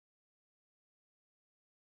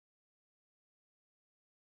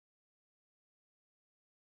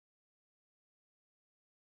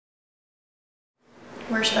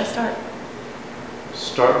Where should I start?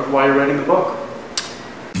 Start with why you're writing the book.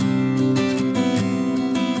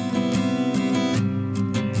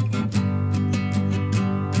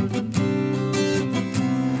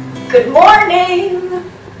 Good morning!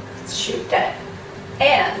 It's shoot day.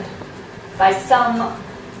 And by some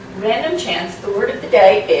random chance, the word of the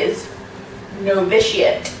day is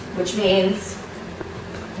novitiate, which means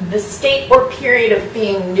the state or period of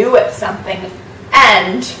being new at something.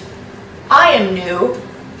 And I am new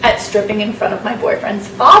at stripping in front of my boyfriend's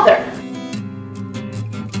father.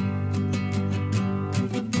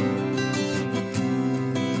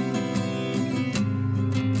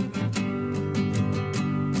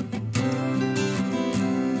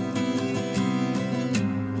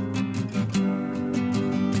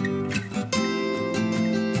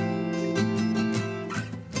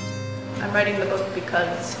 I'm writing the book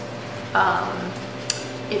because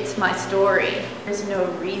it's my story. There's no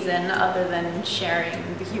reason other than sharing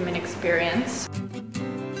the human experience.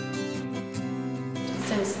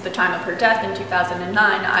 Since the time of her death in 2009,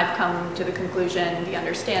 I've come to the conclusion, the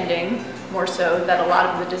understanding, more so, that a lot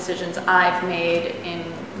of the decisions I've made in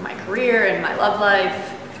my career, in my love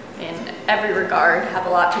life, in every regard, have a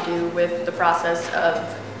lot to do with the process of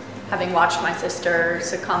having watched my sister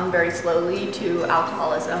succumb very slowly to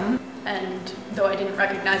alcoholism. And though I didn't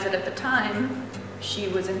recognize it at the time, she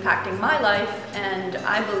was impacting my life, and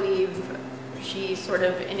I believe she sort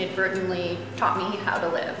of inadvertently taught me how to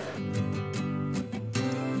live.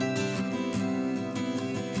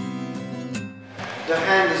 The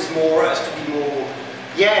hand is more, has to be more,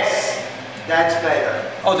 yes, that's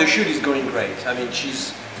better. Oh, the shoot is going great. I mean,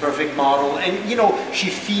 she's perfect model, and you know,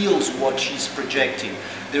 she feels what she's projecting.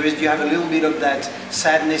 You have a little bit of that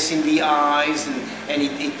sadness in the eyes, and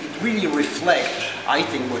it really reflects, I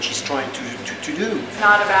think, what she's trying to do. It's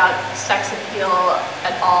not about sex appeal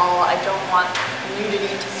at all. I don't want nudity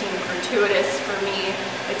to seem gratuitous for me.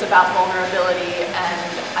 It's about vulnerability,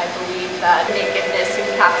 and I believe that nakedness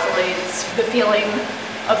encapsulates the feeling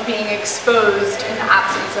of being exposed in the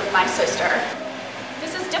absence of my sister.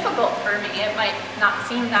 This is difficult for me. It might not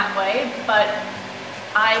seem that way, but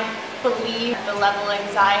I believe the level of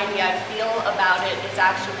anxiety I feel about it is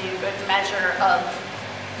actually a good measure of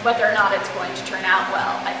whether or not it's going to turn out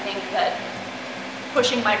well. I think that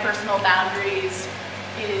pushing my personal boundaries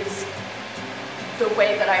is the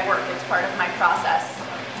way that I work. It's part of my process.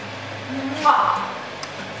 Mwah!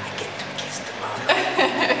 I get to kiss the mother.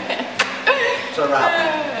 It's a wrap.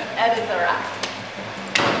 That is a wrap.